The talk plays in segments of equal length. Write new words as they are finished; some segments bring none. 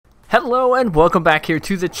Hello and welcome back here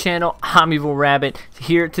to the channel. I'm EvlRabbit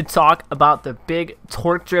here to talk about the big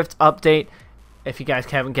torque drift update. If you guys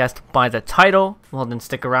haven't guessed by the title, well then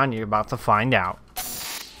stick around, you're about to find out.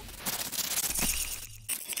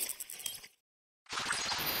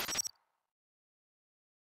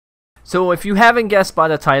 So if you haven't guessed by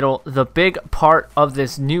the title, the big part of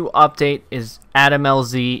this new update is Adam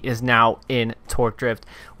LZ is now in torque drift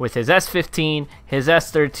with his S15, his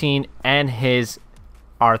S13, and his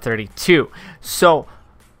R32. So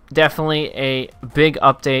definitely a big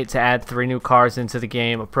update to add 3 new cars into the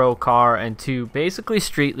game, a pro car and 2 basically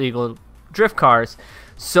street legal drift cars.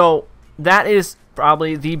 So that is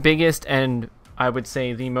probably the biggest and I would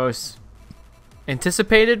say the most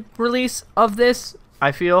anticipated release of this,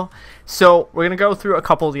 I feel. So we're gonna go through a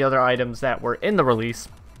couple of the other items that were in the release.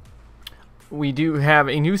 We do have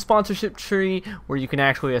a new sponsorship tree where you can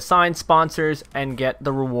actually assign sponsors and get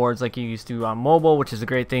the rewards like you used to on mobile, which is a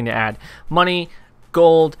great thing to add money,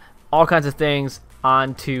 gold, all kinds of things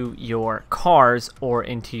onto your cars or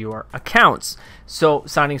into your accounts. So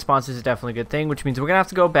signing sponsors is definitely a good thing, which means we're gonna have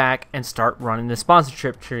to go back and start running the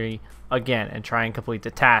sponsorship tree again and try and complete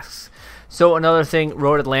the tasks. So another thing,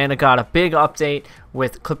 Road Atlanta got a big update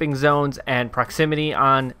with clipping zones and proximity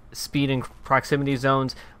on speed and proximity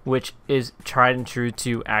zones, which is tried and true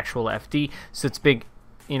to actual FD. So it's big,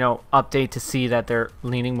 update to see that they're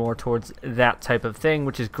leaning more towards that type of thing,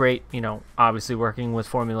 which is great. Obviously working with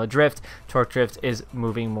Formula Drift, Torque Drift is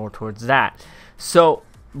moving more towards that. So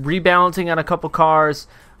rebalancing on a couple cars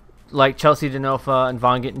like Chelsea Denofa and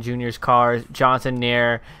Von Gittin Jr.'s cars, Jonathan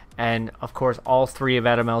Nair, and of course all 3 of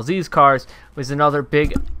Adam LZ's cars was another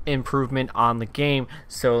big improvement on the game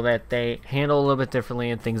so that they handle a little bit differently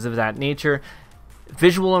and things of that nature.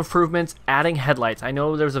 Visual improvements, adding headlights. I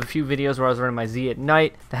know there's a few videos where I was running my Z at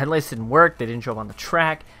night, the headlights didn't work, they didn't show up on the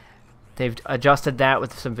track. They've adjusted that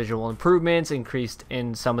with some visual improvements, increased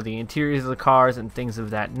in some of the interiors of the cars and things of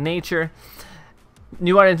that nature.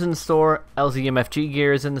 New items in the store, LZ MFG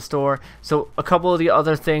gear is in the store. So a couple of the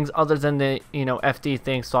other things other than the FD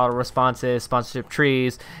things, throttle responses, sponsorship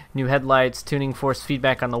trees, new headlights, tuning force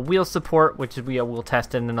feedback on the wheel support, which we will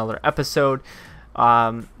test in another episode.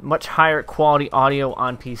 Much higher quality audio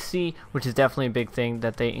on PC, which is definitely a big thing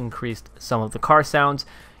that they increased some of the car sounds.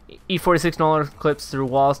 E46 no clips through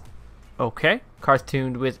walls. Okay, cars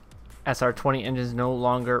tuned with SR20 engines no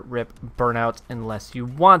longer rip burnouts unless you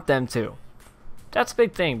want them to. That's a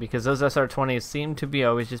big thing because those SR20s seem to be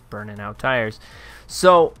always just burning out tires.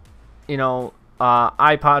 So,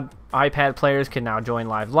 iPad players can now join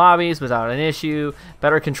live lobbies without an issue.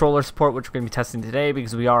 Better controller support, which we're going to be testing today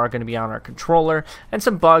because we are going to be on our controller, and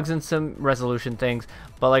some bugs and some resolution things.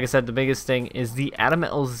 But like I said, the biggest thing is the Adam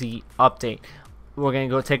LZ update. We're going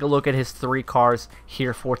to go take a look at his 3 cars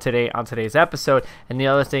here for today on today's episode. And the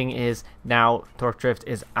other thing is now Torque Drift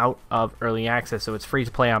is out of early access, so it's free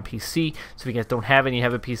to play on PC. So if you guys don't have it and you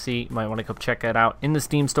have a PC, you might want to come check it out in the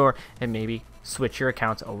Steam store and maybe switch your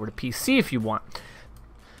accounts over to PC if you want.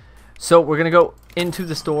 So we're going to go into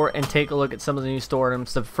the store and take a look at some of the new store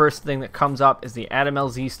items. The first thing that comes up is the Adam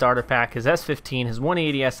LZ starter pack, his S15, his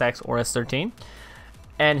 180SX or S13,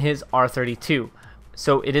 and his R32.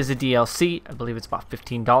 So it is a DLC. I believe it's about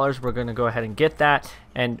 $15. We're going to go ahead and get that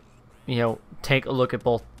and take a look at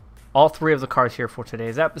all 3 of the cars here for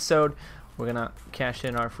today's episode. We're going to cash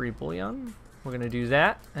in our free bullion. We're going to do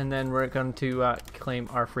that, and then we're going to claim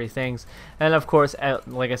our free things. And of course,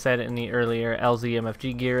 like I said in the earlier, LZ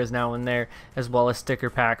MFG gear is now in there, as well as sticker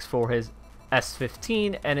packs for his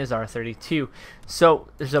S15 and his R32. So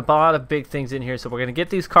there's a lot of big things in here. So we're going to get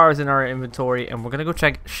these cars in our inventory and we're going to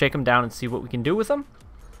go shake them down and see what we can do with them.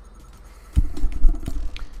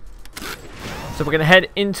 So we're going to head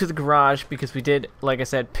into the garage because we did, like I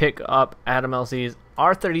said, pick up Adam LZ's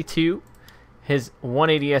R32, his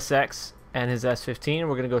 180SX, and his S15. We're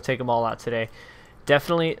going to go take them all out today.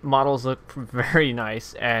 Definitely models look very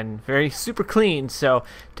nice and very super clean, so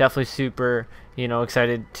definitely super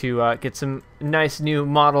excited to get some nice new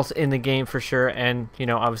models in the game for sure. And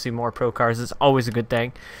obviously more pro cars is always a good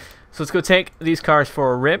thing. So let's go take these cars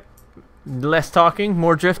for a rip. Less talking,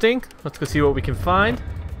 more drifting. Let's go see what we can find.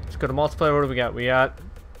 Let's go to multiplayer. What do we got? We got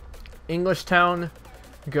Englishtown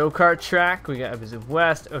go-kart track, we got Visit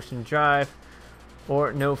West, Ocean Drive,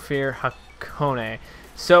 or No Fear Hakone.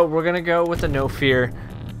 So we're gonna go with the No Fear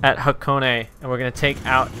at Hakone, and we're gonna take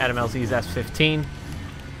out Adam LZ's S15.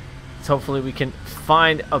 So hopefully we can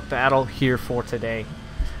find a battle here for today.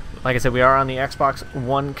 Like I said, we are on the Xbox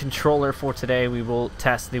One controller for today. We will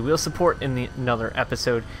test the wheel support in another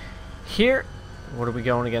episode. Here, what are we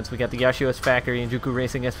going against? We got the Yashios Factory and Juku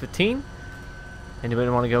Racing S15. Anybody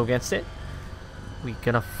want to go against it? We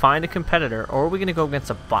gonna find a competitor, or are we gonna go against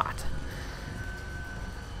a bot?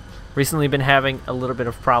 Recently been having a little bit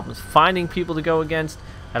of problems finding people to go against.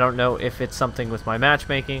 I don't know if it's something with my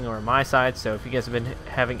matchmaking or my side, so if you guys have been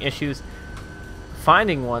having issues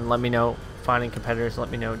finding one, let me know. Finding competitors, let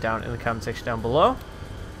me know down in the comment section down below.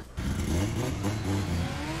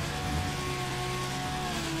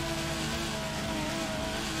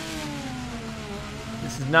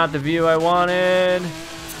 This is not the view I wanted.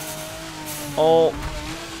 Oh,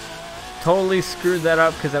 totally screwed that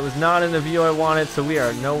up because that was not in the view I wanted, so we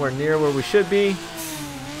are nowhere near where we should be.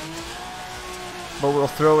 But we'll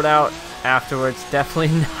throw it out afterwards.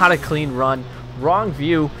 Definitely not a clean run. Wrong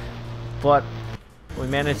view, but we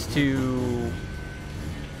managed to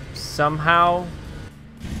somehow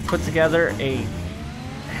put together a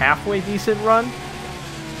halfway decent run.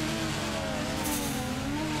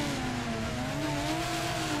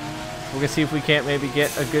 We're gonna see if we can't maybe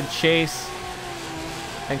get a good chase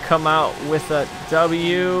and come out with a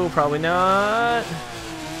W. Probably not.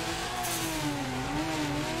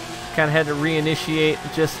 Kind of had to reinitiate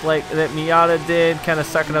just like that Miata did, kind of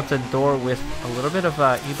sucking up the door with a little bit of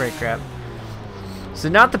e-brake grab. So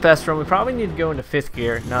not the best run. We probably need to go into 5th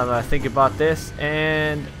gear now that I think about this.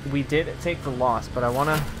 And we did take the loss, but I want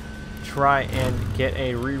to try and get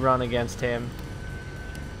a rerun against him.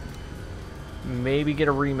 Maybe get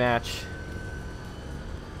a rematch.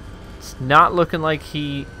 It's not looking like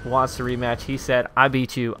he wants to rematch. He said, I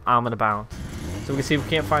beat you, I'm going to bounce. So we can see if we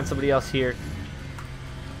can't find somebody else here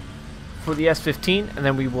for the S15, and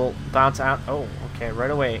then we will bounce out. Oh, okay, right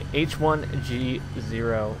away.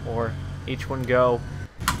 H1G0 or H1 Go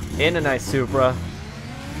in a nice Supra.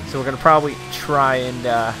 So we're going to probably try and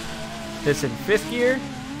this in 5th gear.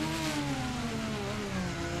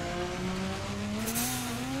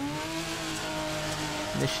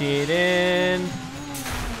 Initiate in.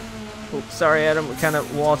 Oops, sorry Adam, we kind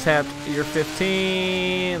of wall tapped your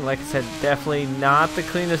 15. Like I said, definitely not the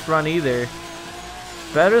cleanest run either.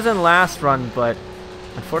 Better than last run, but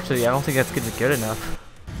unfortunately I don't think that's going to be good enough.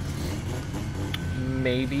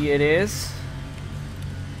 Maybe it is.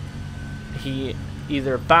 He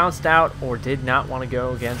either bounced out or did not want to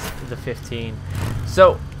go against the 15.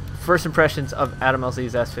 So, first impressions of Adam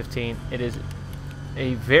LZ's S15. It is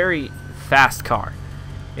a very fast car.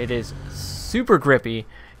 It is super grippy,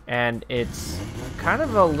 and it's kind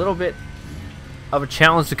of a little bit of a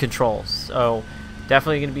challenge to control. So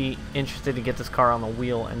definitely going to be interested to get this car on the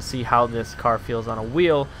wheel and see how this car feels on a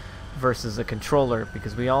wheel versus a controller,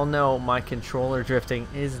 because we all know my controller drifting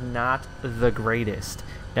is not the greatest.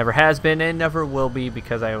 Never has been and never will be,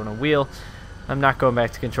 because I own a wheel. I'm not going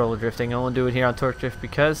back to controller drifting. I won't do it here on Torque Drift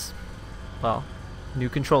because, well, new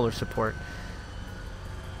controller support.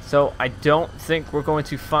 So I don't think we're going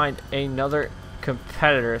to find another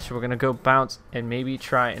competitor, so we're going to go bounce and maybe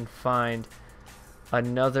try and find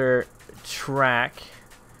another track.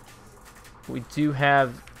 We do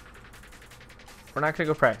have, we're not going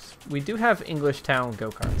to go practice. We do have English Town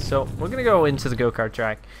go-karts, so we're going to go into the go-kart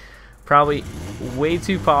track. Probably way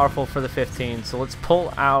too powerful for the 15, so let's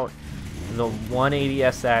pull out the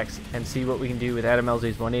 180SX and see what we can do with Adam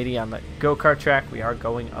LZ's 180 on the go-kart track. We are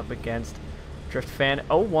going up against Drift Fan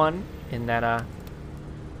 01 in that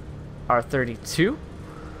R32.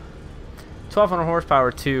 1200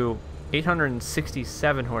 horsepower to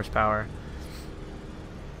 867 horsepower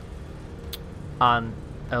on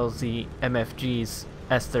LZ MFG's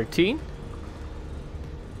S13.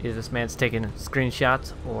 Either this man's taking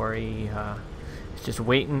screenshots or he's just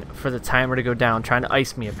waiting for the timer to go down, trying to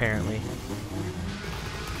ice me apparently.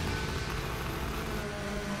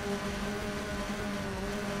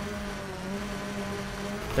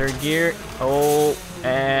 Third gear. Oh,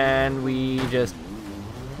 and we just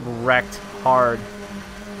wrecked hard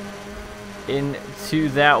into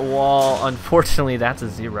that wall. Unfortunately, that's a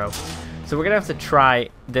 0. So we're going to have to try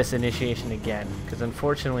this initiation again, because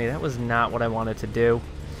unfortunately that was not what I wanted to do.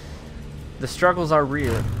 The struggles are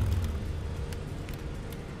real.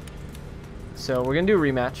 So we're going to do a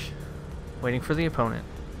rematch. Waiting for the opponent.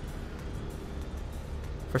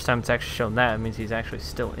 First time it's actually shown that. It means he's actually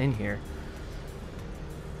still in here.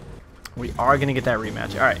 We are going to get that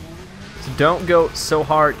rematch. Alright. So don't go so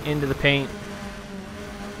hard into the paint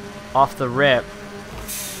off the rip.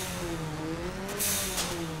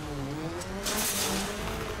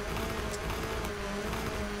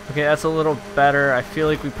 Okay, that's a little better. I feel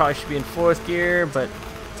like we probably should be in 4th gear, but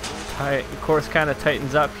the course kind of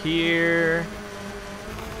tightens up here.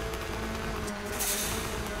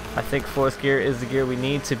 I think 4th gear is the gear we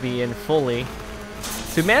need to be in fully.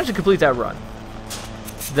 So we managed to complete that run.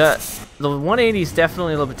 The 180 is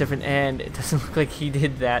definitely a little bit different, and it doesn't look like he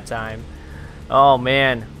did that time. Oh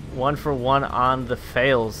man, 1 for 1 on the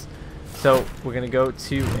fails. So we're gonna go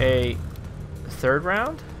to a third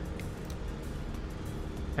round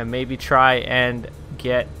and maybe try and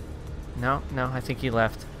get. No, I think he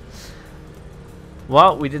left.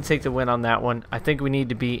 Well, we did take the win on that one. I think we need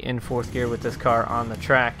to be in 4th gear with this car on the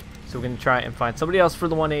track. So we're going to try and find somebody else for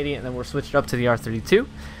the 180, and then we'll switch it up to the R32.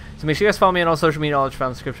 So make sure you guys follow me on all social media, all that's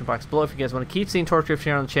found in the description box below. If you guys want to keep seeing torque drift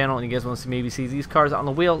here on the channel, and you guys want to maybe see these cars on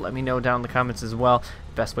the wheel, let me know down in the comments as well.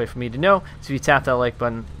 The best way for me to know is if you tap that like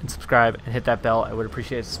button and subscribe and hit that bell. I would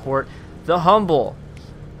appreciate the support. The Humble.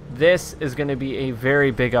 This is going to be a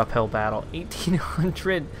very big uphill battle.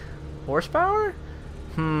 1,800 horsepower?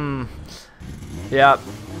 Yeah,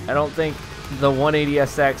 I don't think the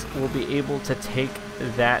 180SX will be able to take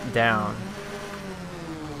that down.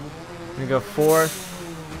 I'm going to go 4th.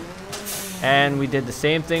 And we did the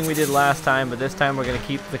same thing we did last time, but this time we're going to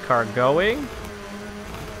keep the car going.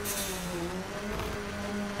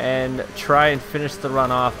 And try and finish the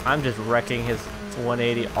run off. I'm just wrecking his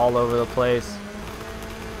 180 all over the place.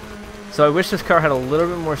 So I wish this car had a little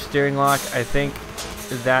bit more steering lock. I think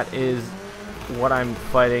that is what I'm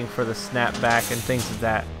fighting for, the snapback and things of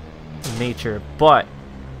that nature. But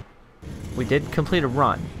we did complete a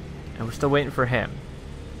run, and we're still waiting for him.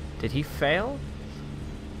 Did he fail?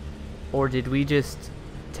 Or did we just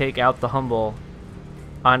take out the Humble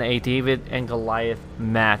on a David and Goliath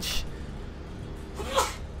match?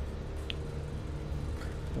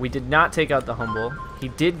 We did not take out the Humble. He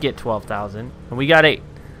did get 12,000, and we got 8.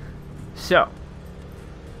 So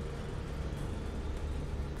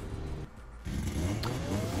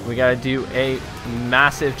we got to do a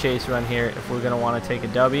massive chase run here if we're going to want to take a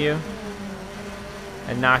W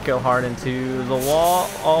and not go hard into the wall.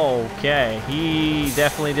 Okay, he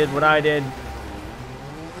definitely did what I did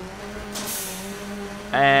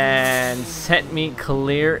and sent me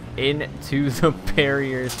clear into the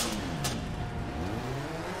barriers.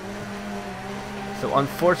 So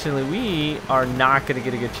unfortunately, we are not going to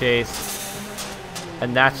get a good chase.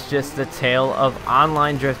 And that's just the tale of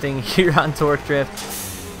online drifting here on Torque Drift.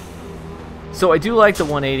 So I do like the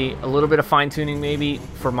 180. A little bit of fine tuning maybe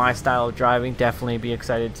for my style of driving. Definitely be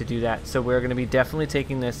excited to do that. So we're going to be definitely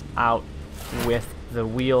taking this out with the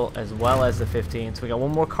wheel as well as the 15. So we got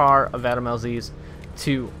one more car of Adam LZ's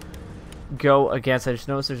to go against. I just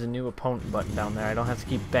noticed there's a new opponent button down there. I don't have to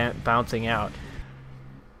keep bouncing out.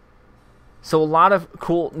 So a lot of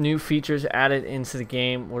cool new features added into the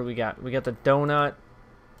game. What do we got? We got the donut.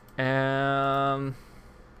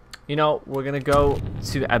 You know, we're going to go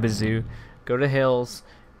to Abizu, go to Hills,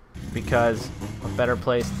 because a better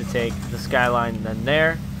place to take the Skyline than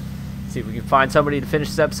there. See if we can find somebody to finish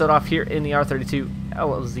this episode off here in the R32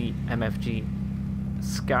 LZ MFG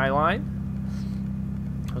Skyline.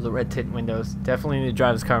 Or the red tint windows. Definitely need to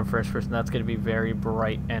drive this car in first person. That's going to be very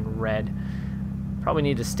bright and red. Probably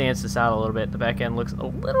need to stance this out a little bit. The back end looks a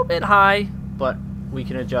little bit high, but we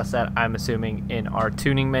can adjust that, I'm assuming, in our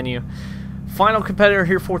tuning menu. Final competitor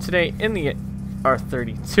here for today in the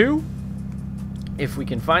R32. If we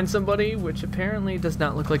can find somebody, which apparently does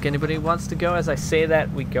not look like anybody wants to go. As I say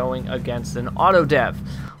that, we're going against an auto dev.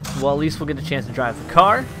 Well, at least we'll get a chance to drive the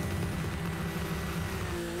car.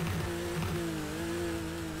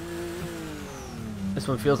 This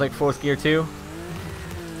one feels like 4th gear too.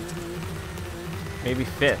 Maybe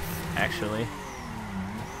 5th, actually.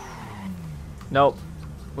 Nope.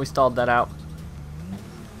 We stalled that out.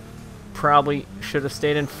 Probably should have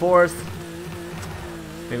stayed in 4th.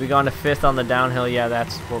 Maybe gone to 5th on the downhill. Yeah,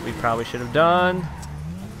 that's what we probably should have done.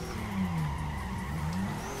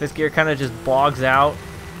 5th gear kind of just bogs out.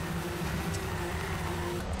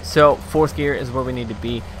 So 4th gear is where we need to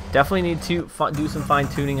be. Definitely need to do some fine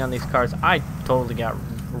tuning on these cars. I totally got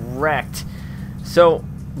wrecked. So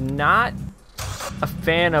not a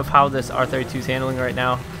fan of how this R32 is handling right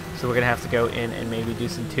now, so we're gonna have to go in and maybe do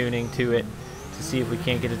some tuning to it to see if we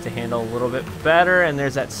can't get it to handle a little bit better. And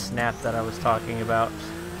there's that snap that I was talking about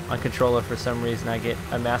on controller. For some reason I get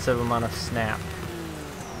a massive amount of snap.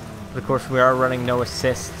 But of course we are running no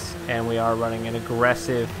assists, and we are running an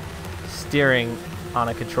aggressive steering on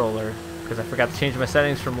a controller because I forgot to change my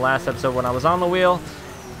settings from last episode when I was on the wheel.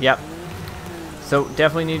 Yep. So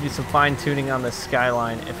definitely need to do some fine tuning on the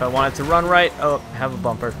Skyline if I want it to run right. Oh, have a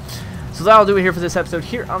bumper. So that'll do it here for this episode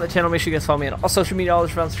here on the channel. Make sure you guys follow me on all social media, all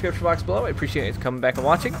that's found in the description box below. I appreciate you coming back and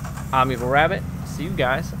watching. I'm EvlRabbit. See you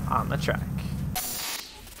guys on the track.